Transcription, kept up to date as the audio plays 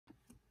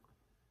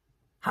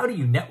How do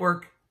you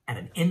network at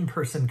an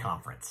in-person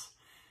conference?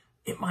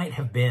 It might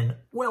have been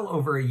well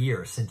over a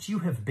year since you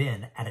have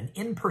been at an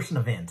in-person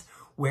event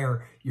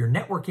where you're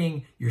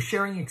networking, you're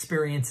sharing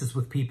experiences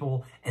with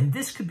people, and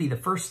this could be the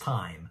first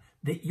time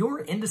that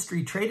your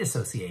industry trade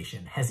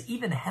association has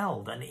even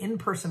held an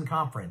in-person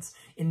conference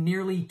in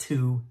nearly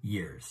 2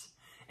 years.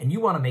 And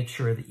you want to make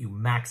sure that you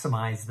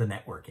maximize the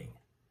networking.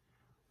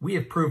 We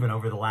have proven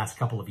over the last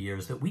couple of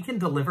years that we can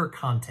deliver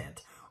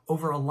content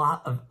over a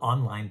lot of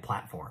online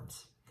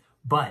platforms.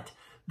 But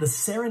the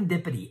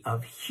serendipity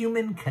of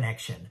human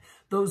connection,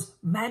 those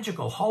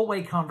magical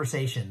hallway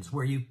conversations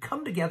where you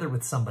come together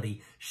with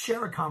somebody,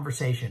 share a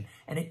conversation,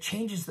 and it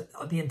changes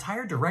the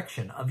entire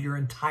direction of your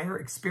entire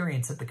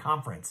experience at the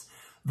conference.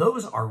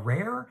 Those are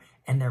rare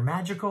and they're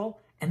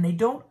magical, and they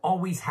don't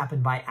always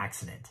happen by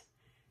accident.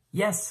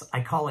 Yes,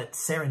 I call it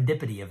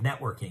serendipity of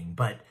networking,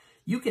 but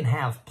you can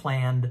have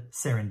planned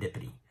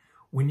serendipity.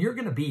 When you're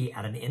going to be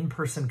at an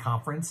in-person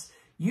conference,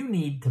 you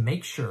need to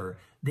make sure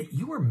that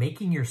you are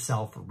making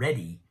yourself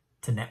ready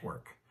to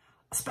network,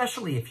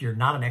 especially if you're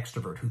not an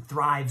extrovert who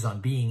thrives on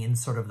being in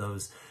sort of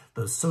those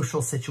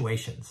social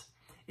situations.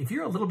 If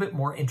you're a little bit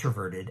more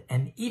introverted,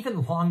 and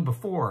even long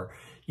before,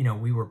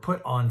 we were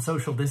put on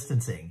social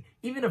distancing,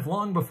 even if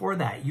long before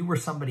that, you were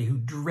somebody who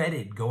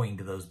dreaded going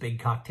to those big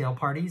cocktail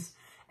parties,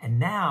 and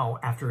now,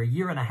 after a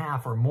year and a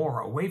half or more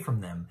away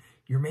from them,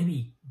 you're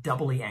maybe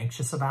doubly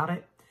anxious about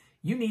it,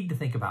 you need to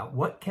think about,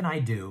 what can I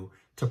do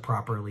to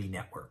properly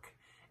network?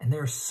 And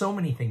there are so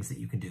many things that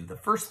you can do. The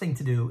first thing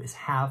to do is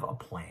have a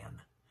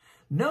plan.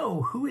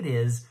 Know who it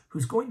is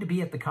who's going to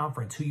be at the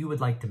conference, who you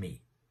would like to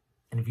meet.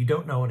 And if you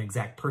don't know an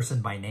exact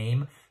person by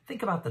name,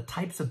 think about the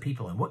types of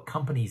people and what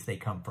companies they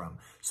come from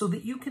so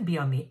that you can be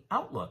on the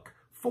outlook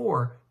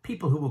for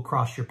people who will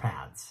cross your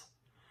paths.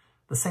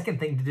 The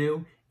second thing to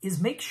do is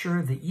make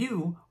sure that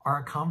you are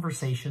a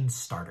conversation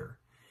starter.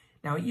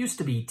 Now, it used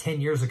to be 10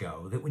 years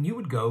ago that when you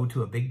would go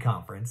to a big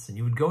conference and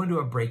you would go into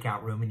a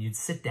breakout room and you'd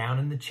sit down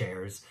in the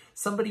chairs,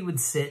 somebody would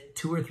sit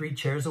 2 or 3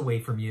 chairs away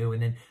from you,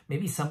 and then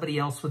maybe somebody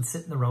else would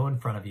sit in the row in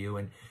front of you,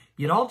 and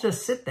you'd all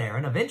just sit there,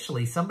 and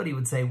eventually somebody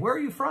would say, "Where are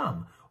you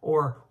from?"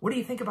 Or, "What do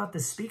you think about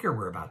this speaker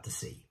we're about to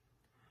see?"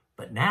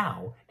 But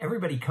now,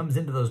 everybody comes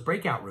into those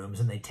breakout rooms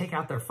and they take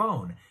out their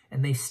phone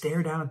and they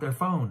stare down at their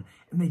phone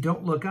and they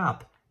don't look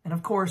up. And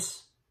of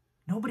course,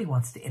 nobody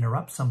wants to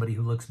interrupt somebody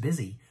who looks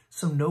busy,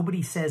 so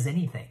nobody says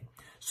anything.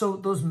 So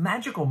those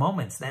magical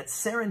moments, that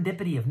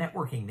serendipity of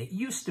networking that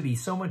used to be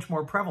so much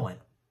more prevalent,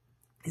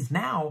 is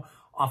now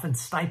often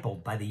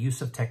stifled by the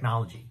use of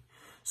technology.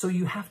 So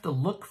you have to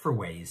look for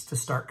ways to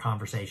start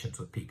conversations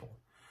with people.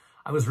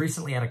 I was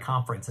recently at a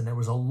conference and there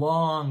was a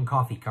long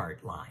coffee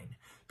cart line.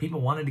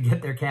 People wanted to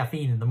get their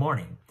caffeine in the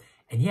morning.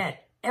 And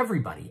yet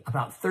everybody,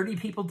 about 30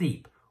 people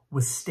deep,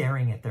 was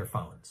staring at their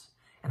phones.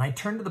 And I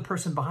turned to the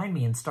person behind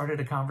me and started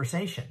a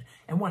conversation.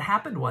 And what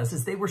happened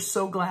was they were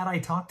so glad I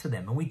talked to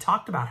them. And we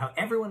talked about how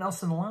everyone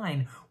else in the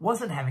line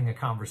wasn't having a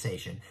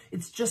conversation.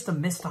 It's just a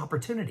missed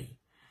opportunity.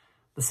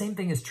 The same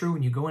thing is true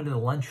when you go into the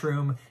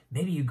lunchroom.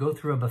 Maybe you go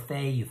through a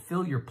buffet, you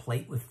fill your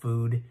plate with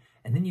food,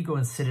 and then you go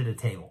and sit at a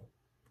table.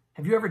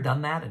 Have you ever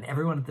done that and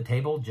everyone at the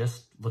table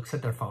just looks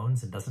at their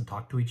phones and doesn't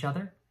talk to each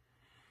other?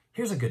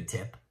 Here's a good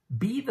tip.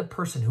 Be the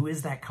person who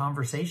is that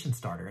conversation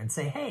starter and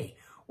say, "Hey,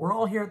 we're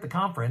all here at the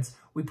conference.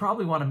 We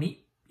probably want to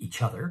meet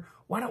each other.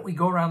 Why don't we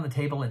go around the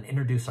table and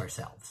introduce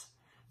ourselves?"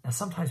 Now,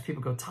 sometimes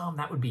people go, "Tom,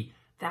 that would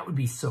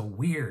be so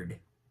weird."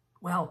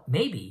 Well,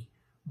 maybe,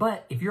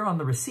 but if you're on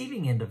the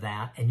receiving end of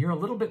that and you're a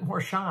little bit more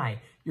shy,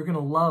 you're going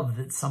to love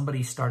that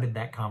somebody started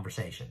that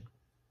conversation.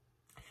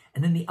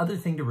 And then the other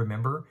thing to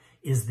remember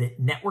is that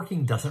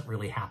networking doesn't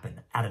really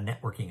happen at a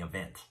networking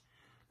event.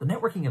 The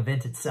networking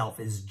event itself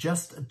is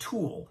just a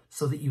tool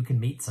so that you can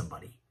meet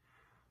somebody.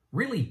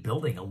 Really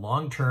building a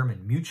long-term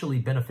and mutually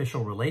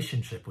beneficial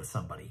relationship with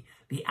somebody,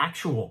 the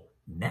actual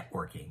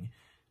networking,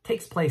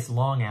 takes place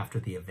long after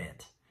the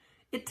event.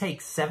 It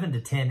takes 7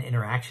 to 10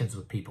 interactions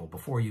with people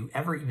before you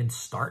ever even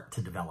start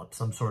to develop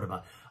some sort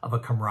of a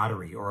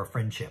camaraderie or a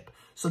friendship.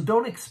 So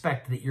don't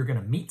expect that you're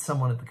going to meet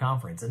someone at the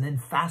conference and then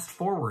fast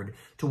forward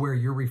to where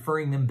you're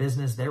referring them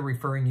business, they're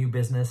referring you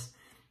business.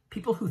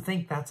 People who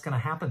think that's going to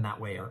happen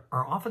that way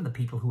are often the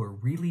people who are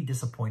really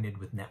disappointed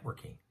with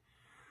networking.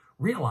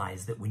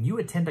 Realize that when you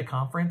attend a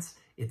conference,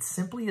 it's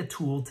simply a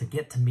tool to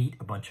get to meet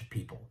a bunch of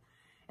people.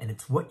 And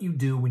it's what you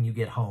do when you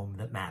get home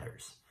that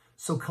matters.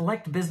 So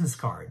collect business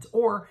cards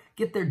or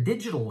get their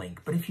digital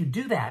link. But if you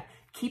do that,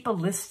 keep a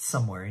list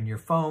somewhere in your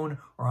phone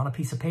or on a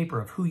piece of paper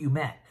of who you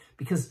met.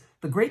 Because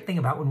the great thing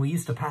about when we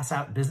used to pass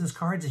out business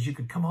cards is you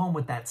could come home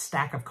with that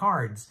stack of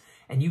cards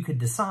and you could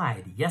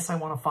decide, yes, I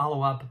want to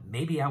follow up,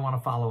 maybe I want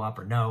to follow up,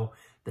 or no,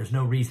 there's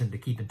no reason to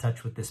keep in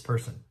touch with this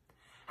person.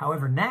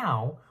 However,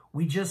 now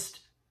we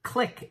just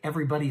click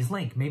everybody's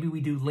link. Maybe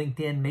we do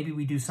LinkedIn, maybe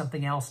we do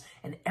something else,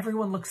 and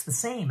everyone looks the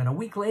same. And a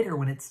week later,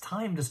 when it's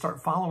time to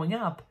start following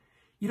up,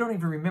 you don't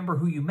even remember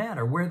who you met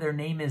or where their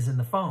name is in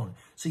the phone.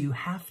 So you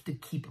have to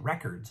keep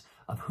records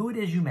of who it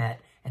is you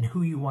met and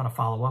who you want to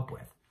follow up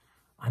with.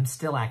 I'm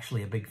still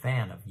actually a big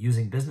fan of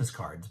using business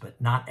cards,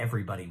 but not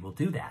everybody will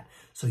do that.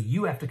 So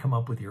you have to come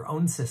up with your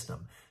own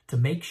system to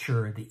make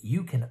sure that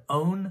you can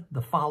own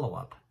the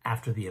follow-up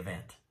after the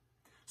event.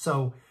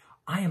 So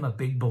I am a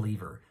big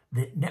believer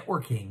that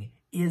networking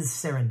is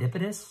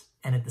serendipitous,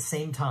 and at the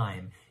same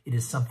time, it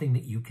is something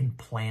that you can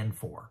plan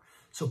for.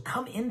 So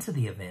come into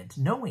the event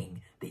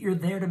knowing that you're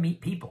there to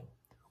meet people.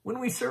 When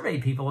we survey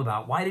people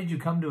about why did you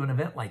come to an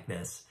event like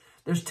this,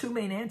 there's two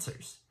main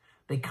answers.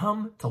 They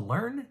come to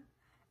learn,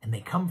 and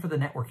they come for the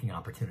networking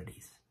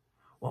opportunities.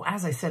 Well,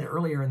 as I said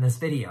earlier in this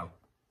video,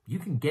 you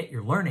can get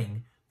your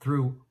learning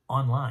through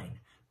online.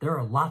 There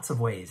are lots of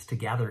ways to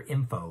gather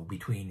info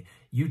between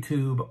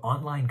YouTube,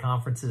 online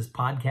conferences,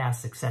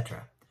 podcasts,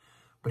 etc.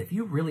 But if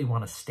you really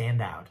want to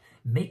stand out,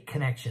 make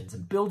connections,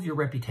 and build your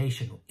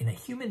reputation in a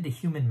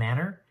human-to-human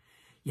manner,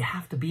 you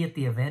have to be at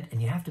the event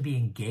and you have to be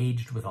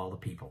engaged with all the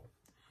people.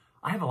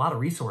 I have a lot of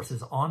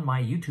resources on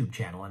my YouTube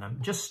channel, and I'm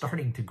just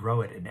starting to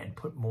grow it and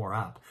put more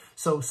up.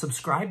 So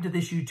subscribe to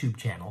this YouTube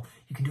channel.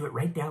 You can do it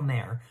right down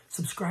there.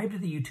 Subscribe to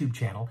the YouTube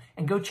channel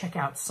and go check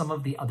out some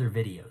of the other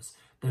videos.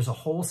 There's a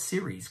whole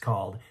series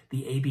called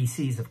The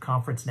ABCs of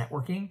Conference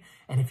Networking,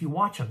 and if you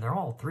watch them, they're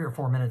all 3 or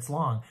 4 minutes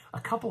long. A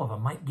couple of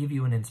them might give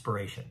you an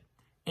inspiration.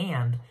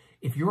 And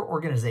if your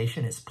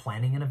organization is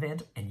planning an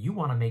event and you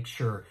want to make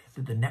sure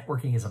that the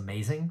networking is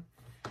amazing,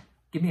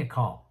 give me a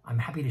call. I'm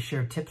happy to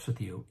share tips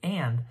with you,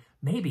 and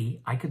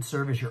maybe I could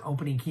serve as your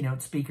opening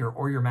keynote speaker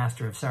or your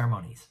master of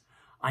ceremonies.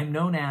 I'm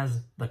known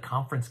as the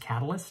conference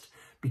catalyst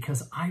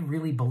because I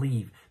really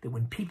believe that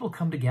when people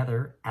come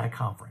together at a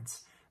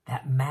conference,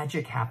 that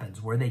magic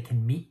happens where they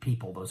can meet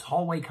people, those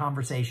hallway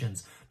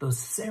conversations, those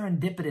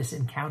serendipitous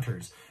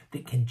encounters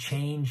that can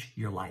change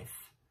your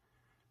life.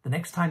 The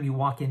next time you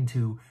walk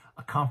into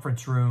a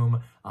conference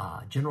room,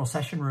 a general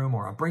session room,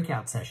 or a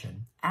breakout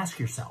session, ask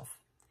yourself,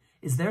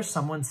 is there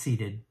someone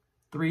seated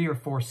 3 or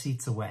 4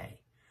 seats away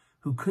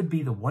who could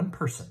be the one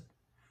person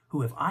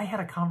who, if I had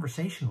a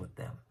conversation with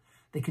them,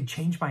 they could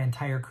change my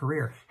entire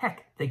career.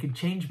 Heck, they could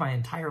change my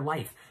entire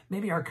life.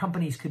 Maybe our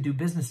companies could do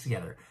business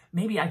together.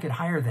 Maybe I could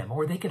hire them,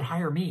 or they could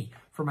hire me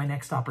for my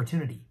next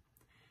opportunity.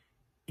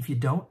 If you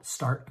don't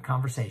start a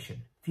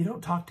conversation, if you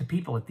don't talk to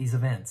people at these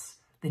events,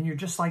 then you're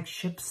just like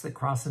ships that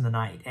cross in the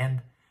night.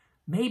 And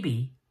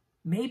maybe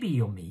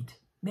you'll meet,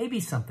 maybe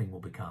something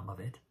will become of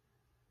it.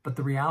 But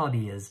the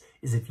reality is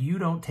if you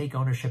don't take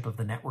ownership of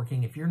the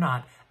networking, if you're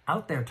not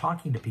out there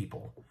talking to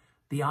people,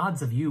 the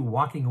odds of you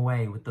walking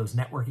away with those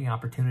networking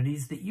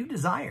opportunities that you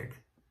desired,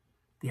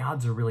 the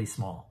odds are really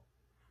small.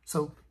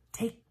 So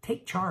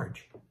take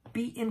charge.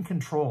 Be in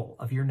control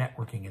of your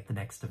networking at the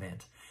next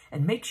event.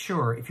 And make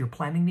sure, if you're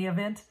planning the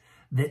event,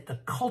 that the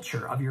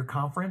culture of your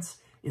conference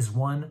is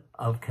one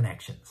of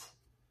connections.